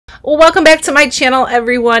Well, welcome back to my channel,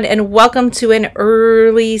 everyone, and welcome to an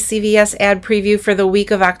early CVS ad preview for the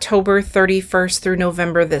week of October 31st through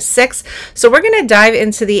November the 6th. So we're going to dive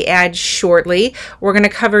into the ad shortly. We're going to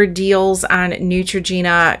cover deals on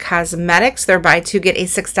Neutrogena cosmetics. They're buy two, get a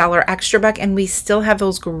 $6 extra buck, and we still have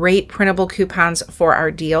those great printable coupons for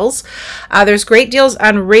our deals. There's great deals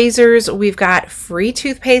on razors. We've got free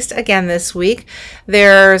toothpaste again this week.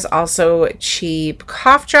 There's also cheap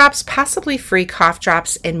cough drops, possibly free cough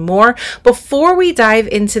drops, and more. Before we dive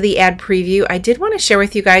into the ad preview, I did want to share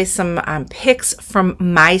with you guys some picks from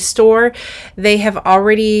my store. They have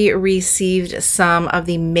already received some of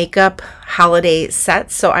the makeup holiday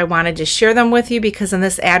sets, so I wanted to share them with you because in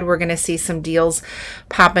this ad we're going to see some deals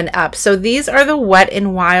popping up. So these are the Wet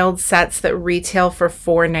n Wild sets that retail for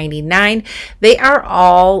 $4.99. They are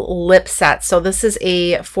all lip sets. So this is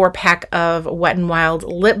a 4-pack of Wet n Wild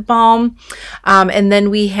lip balm, and then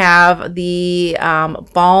we have the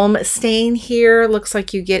balm stain here. Looks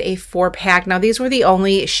like you get a 4-pack. Now these were the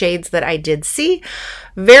only shades that I did see.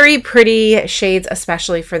 Very pretty shades,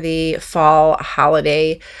 especially for the fall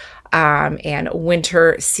holiday and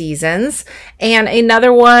winter seasons. And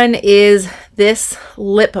another one is this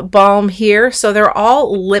lip balm here. So they're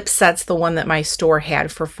all lip sets, the one that my store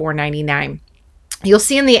had for $4.99. You'll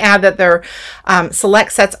see in the ad that their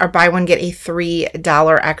select sets are buy one, get a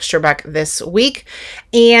 $3 extra buck this week.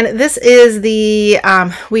 And this is the,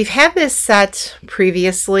 we've had this set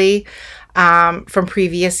previously from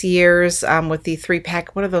previous years with the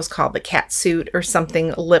 3-pack, what are those called? The cat suit or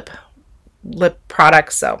something, lip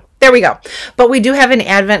products. So there we go. But we do have an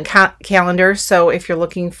advent calendar. So if you're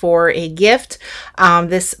looking for a gift,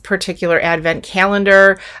 this particular advent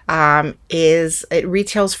calendar it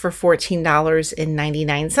retails for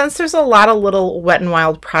 $14.99. There's a lot of little Wet n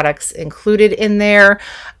Wild products included in there.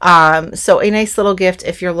 So a nice little gift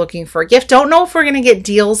if you're looking for a gift. Don't know if we're going to get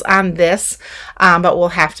deals on this, but we'll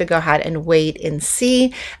have to go ahead and wait and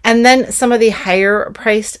see. And then some of the higher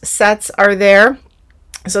priced sets are there.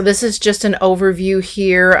 So this is just an overview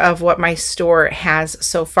here of what my store has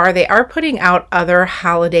so far. They are putting out other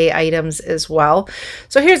holiday items as well.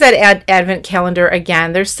 So here's that advent calendar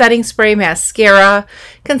again. There's setting spray, mascara,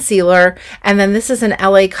 concealer, and then this is an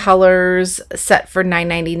LA Colors set for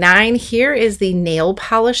 $9.99. Here is the nail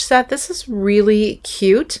polish set. This is really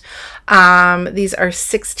cute. These are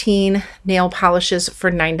 16 nail polishes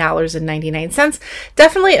for $9.99.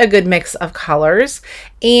 Definitely a good mix of colors,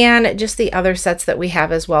 and just the other sets that we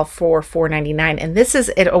have as well for $4.99. And this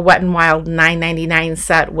is a Wet n Wild $9.99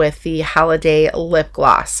 set with the holiday lip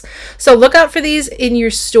gloss. So look out for these in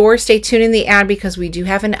your store. Stay tuned in the ad because we do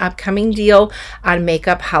have an upcoming deal on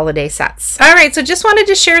makeup holiday sets. All right, so just wanted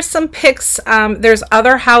to share some picks. There's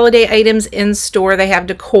other holiday items in store. They have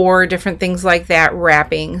decor, different things like that,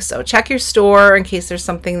 wrapping. So check your store in case there's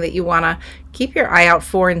something that you want to keep your eye out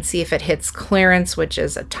for and see if it hits clearance, which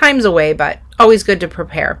is times away, but always good to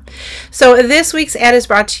prepare. So this week's ad is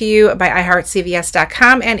brought to you by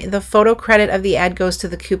iHeartCVS.com, and the photo credit of the ad goes to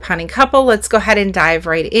the couponing couple. Let's go ahead and dive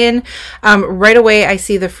right in. Right away, I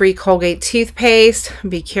see the free Colgate toothpaste.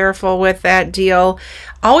 Be careful with that deal.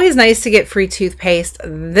 Always nice to get free toothpaste.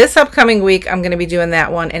 This upcoming week, I'm going to be doing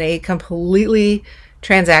that one in a completely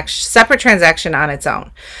separate transaction on its own.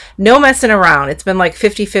 No messing around. It's been like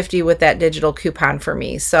 50-50 with that digital coupon for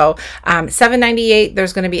me. So $7.98,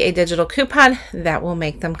 there's going to be a digital coupon that will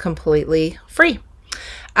make them completely free.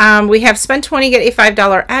 We have spend 20, get a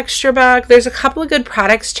 $5 extra buck. There's a couple of good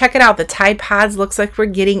products. Check it out. The Tide Pods looks like we're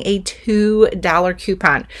getting a $2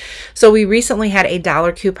 coupon. So we recently had a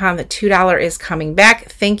 $1 coupon. The $2 is coming back.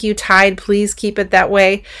 Thank you, Tide. Please keep it that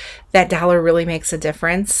way. That $1 really makes a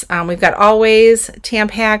difference. We've got Always,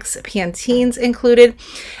 Tampax, Pantene's included.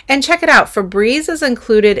 And check it out, Febreze is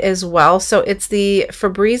included as well. So it's the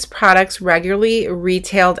Febreze products regularly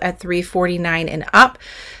retailed at $3.49 and up.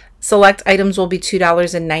 Select items will be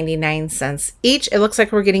 $2.99 each. It looks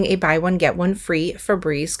like we're getting a buy one, get one free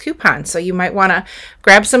Febreze coupon. So you might want to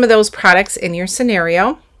grab some of those products in your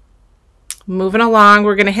scenario. Moving along,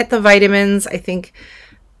 we're going to hit the vitamins. I think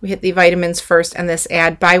we hit the vitamins first in this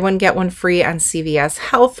ad. Buy one, get one free on CVS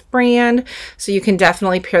Health brand. So you can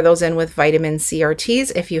definitely pair those in with vitamin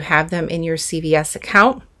CRTs if you have them in your CVS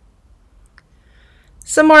account.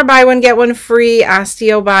 Some more buy one, get one free,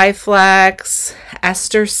 Osteo Biflex,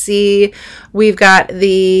 Ester C. We've got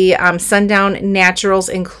the Sundown Naturals,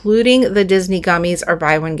 including the Disney gummies, are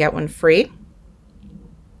buy one, get one free.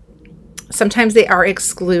 Sometimes they are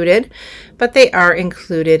excluded, but they are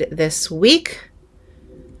included this week.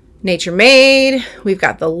 Nature Made, we've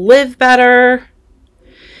got the Live Better.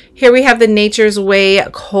 Here we have the Nature's Way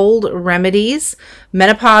Cold Remedies,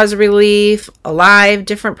 Menopause Relief, Alive,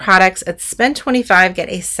 different products. At spend $25, get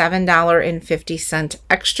a $7.50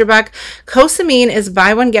 extra buck. Cosamine is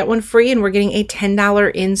buy one, get one free, and we're getting a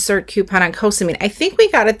 $10 insert coupon on Cosamine. I think we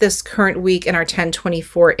got it this current week in our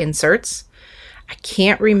 10/24 inserts. I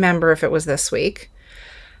can't remember if it was this week.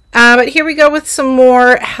 But here we go with some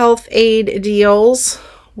more health aid deals.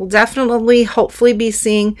 We'll definitely, hopefully be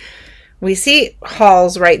seeing, we see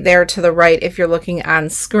hauls right there to the right if you're looking on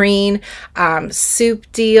screen. Soup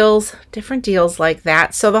deals, different deals like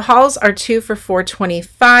that. So the hauls are 2 for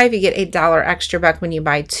 $4.25. You get a $1 extra buck when you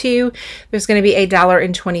buy 2. There's going to be a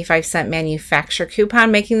 $1.25 manufacturer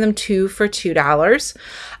coupon, making them 2 for $2.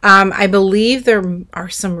 I believe there are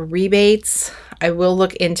some rebates. I will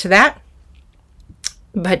look into that.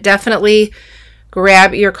 But definitely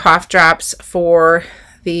grab your cough drops for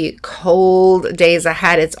the cold days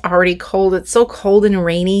ahead. It's already cold. It's so cold and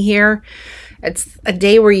rainy here. It's a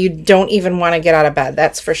day where you don't even want to get out of bed.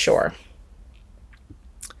 That's for sure.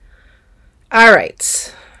 All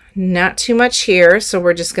right. Not too much here, so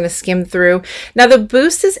we're just going to skim through. Now, the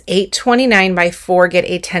boost is $8.29 by 4, get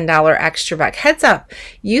a $10 extra buck. Heads up,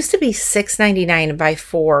 used to be $6.99 by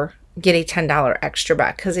 4, get a $10 extra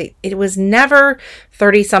buck, because it was never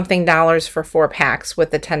 30-something dollars for 4 packs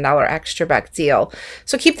with the $10 extra buck deal.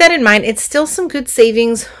 So keep that in mind. It's still some good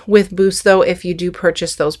savings with Boost, though, if you do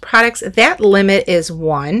purchase those products. That limit is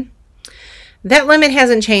 1. That limit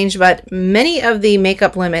hasn't changed, but many of the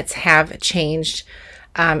makeup limits have changed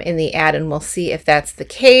in the ad, and we'll see if that's the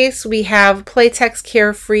case. We have Playtex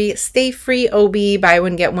Carefree, Stay Free OB, buy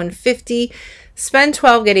one, get one 50. Spend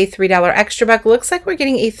 $12, get a $3 extra buck. Looks like we're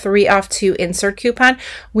getting a 3 off 2 insert coupon.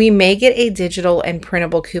 We may get a digital and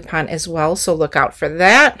printable coupon as well, so look out for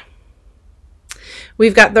that.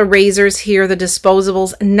 We've got the razors here, the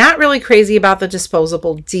disposables. Not really crazy about the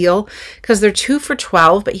disposable deal because they're 2 for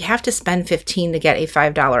 $12, but you have to spend $15 to get a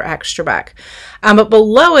 $5 extra buck. But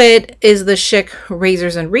below it is the Chic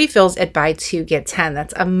razors and refills at buy 2, get 10.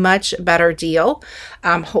 That's a much better deal.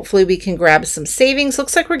 Hopefully we can grab some savings.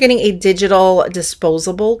 Looks like we're getting a digital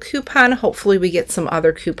disposable coupon. Hopefully we get some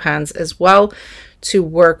other coupons as well to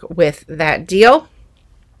work with that deal.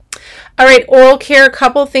 All right, oral care, a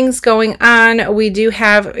couple things going on. We do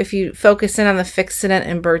have, if you focus in on the Fixodent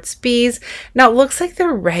and Burt's Bees, now it looks like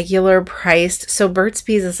they're regular priced. So Burt's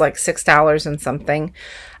Bees is like $6 and something.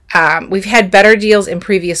 We've had better deals in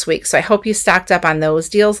previous weeks, so I hope you stocked up on those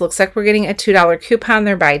deals. Looks like we're getting a $2 coupon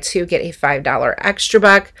there. Buy 2, get a $5 extra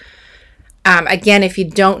buck. Again, if you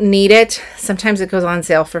don't need it, sometimes it goes on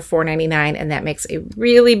sale for $4.99, and that makes a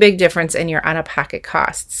really big difference in your out-of-pocket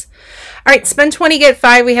costs. All right, spend 20, get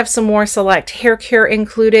 5. We have some more select hair care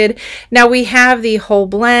included. Now we have the whole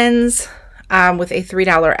blends with a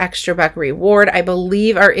 $3 extra buck reward. I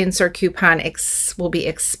believe our insert coupon will be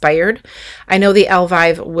expired. I know the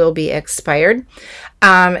Elvive will be expired.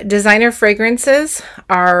 Designer fragrances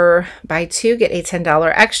are buy 2, get a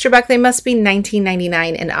 $10 extra buck. They must be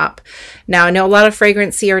 $19.99 and up. Now, I know a lot of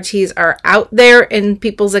fragrance CRTs are out there in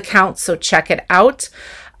people's accounts, so check it out.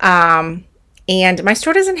 And my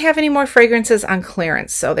store doesn't have any more fragrances on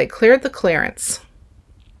clearance, so they cleared the clearance.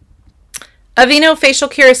 Aveeno facial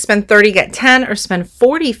care is spend 30, get 10, or spend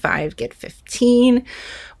 45, get 15.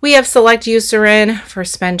 We have select Eucerin for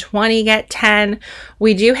spend 20, get 10.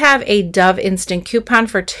 We do have a Dove instant coupon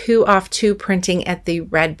for 2 off 2 printing at the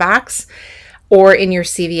red box or in your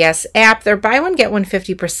CVS app. They're buy one, get one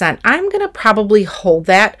 50%. I'm going to probably hold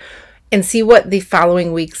that and see what the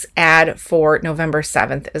following week's ad for November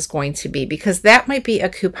 7th is going to be, because that might be a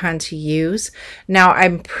coupon to use. Now,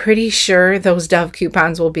 I'm pretty sure those Dove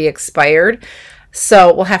coupons will be expired,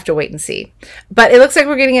 so we'll have to wait and see. But it looks like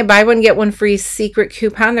we're getting a buy one, get one free secret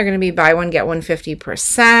coupon. They're going to be buy one, get one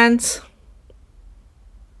 50%.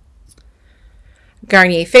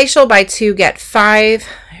 Garnier facial, buy 2, get 5.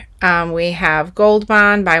 We have Gold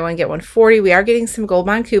Bond, buy one, get one 40. We are getting some Gold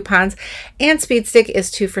Bond coupons. And Speed Stick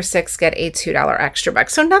is 2 for $6, get a $2 extra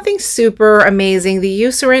buck. So nothing super amazing. The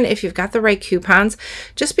Eucerin, if you've got the right coupons,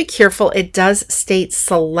 just be careful. It does state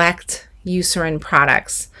select Eucerin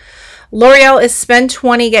products. L'Oreal is spend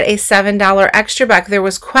 20, get a $7 extra buck. There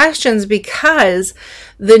was questions because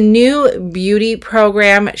the new beauty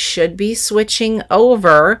program should be switching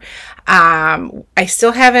over. I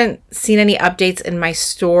still haven't seen any updates in my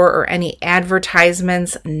store or any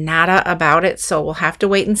advertisements, nada about it, so we'll have to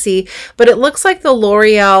wait and see. But it looks like the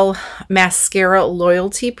L'Oreal Mascara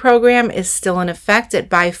Loyalty Program is still in effect at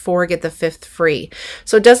buy 4, get the 5th free.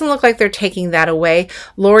 So it doesn't look like they're taking that away.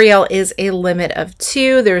 L'Oreal is a limit of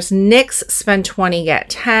 2. There's NYX, spend 20, get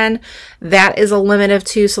 10. That is a limit of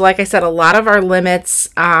 2. So like I said, a lot of our limits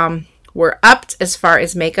We're upped as far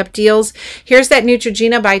as makeup deals. Here's that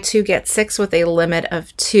Neutrogena buy 2 get 6 with a limit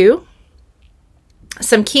of 2.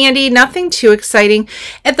 Some candy, nothing too exciting.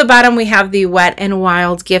 At the bottom, we have the Wet n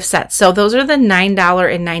Wild gift set. So those are the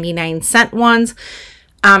 $9.99 ones.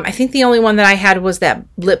 I think the only one that I had was that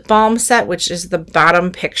lip balm set, which is the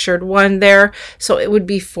bottom pictured one there. So it would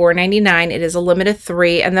be $4.99. It is a limit of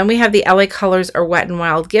 3. And then we have the LA Colors or Wet n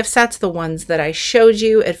Wild gift sets, the ones that I showed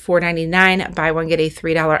you at $4.99. Buy one, get a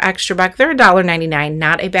 $3 extra buck. They're $1.99.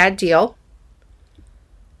 Not a bad deal.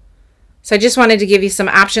 So I just wanted to give you some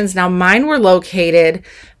options. Now mine were located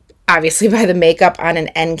obviously by the makeup on an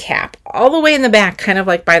end cap, all the way in the back, kind of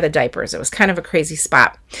like by the diapers. It was kind of a crazy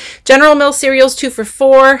spot. General Mills cereals, 2 for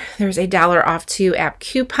 $4. There's a $1 off 2 app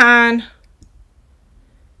coupon.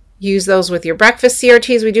 Use those with your breakfast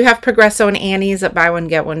CRTs. We do have Progresso and Annie's at buy one,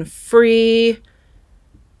 get one free.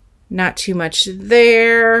 Not too much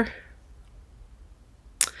there.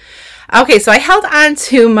 Okay, so I held on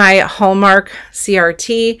to my Hallmark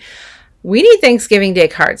CRT. We need Thanksgiving Day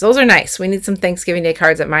cards. Those are nice. We need some Thanksgiving Day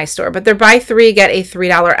cards at my store, but they're buy 3, get a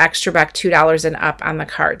 $3 extra buck, $2 and up on the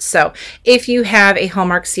cards. So if you have a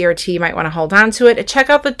Hallmark CRT, you might want to hold on to it.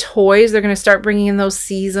 Check out the toys. They're going to start bringing in those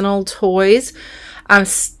seasonal toys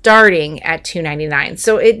starting at $2.99.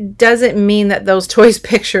 So it doesn't mean that those toys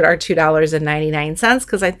pictured are $2.99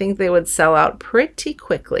 because I think they would sell out pretty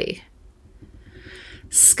quickly.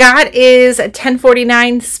 Scott is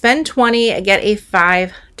 $10.49. Spend $20, get a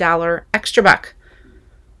 $5 extra buck.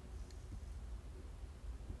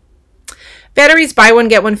 Batteries, buy one,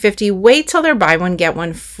 get one 50. Wait till they're buy one, get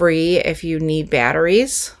one free if you need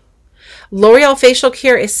batteries. L'Oreal Facial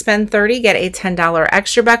Care is spend $30, get a $10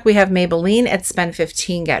 extra buck. We have Maybelline at spend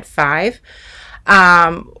 $15, get 5.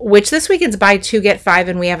 Which this week it's buy 2, get 5,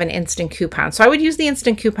 and we have an instant coupon. So I would use the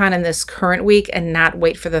instant coupon in this current week and not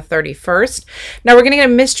wait for the 31st. Now we're going to get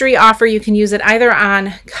a mystery offer. You can use it either on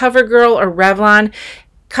CoverGirl or Revlon.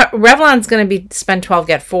 Revlon's going to be spend 12,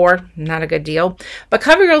 get 4. Not a good deal. But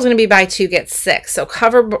CoverGirl's going to be buy 2, get 6. So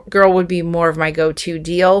CoverGirl would be more of my go-to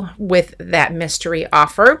deal with that mystery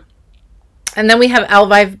offer. And then we have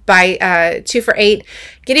Elvive buy 2 for $8,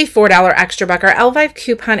 get a $4 extra buck. Our Elvive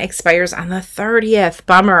coupon expires on the 30th.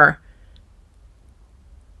 Bummer.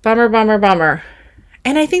 Bummer, bummer, bummer.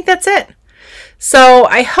 And I think that's it. So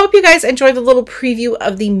I hope you guys enjoyed the little preview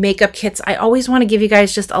of the makeup kits. I always want to give you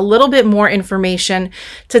guys just a little bit more information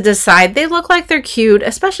to decide. They look like they're cute,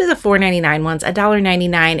 especially the $4.99 ones.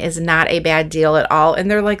 $1.99 is not a bad deal at all. And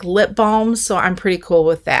they're like lip balms, so I'm pretty cool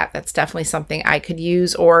with that. That's definitely something I could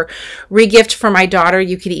use or regift for my daughter.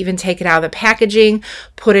 You could even take it out of the packaging,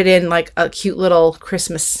 put it in like a cute little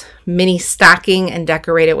Christmas mini stocking and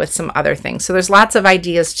decorate it with some other things. So there's lots of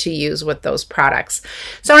ideas to use with those products.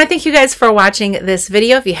 So I want to thank you guys for watching this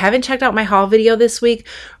video. If you haven't checked out my haul video this week,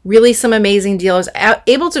 really some amazing deals.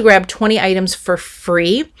 Able to grab 20 items for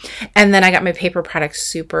free. And then I got my paper products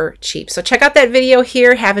super cheap. So check out that video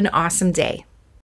here. Have an awesome day.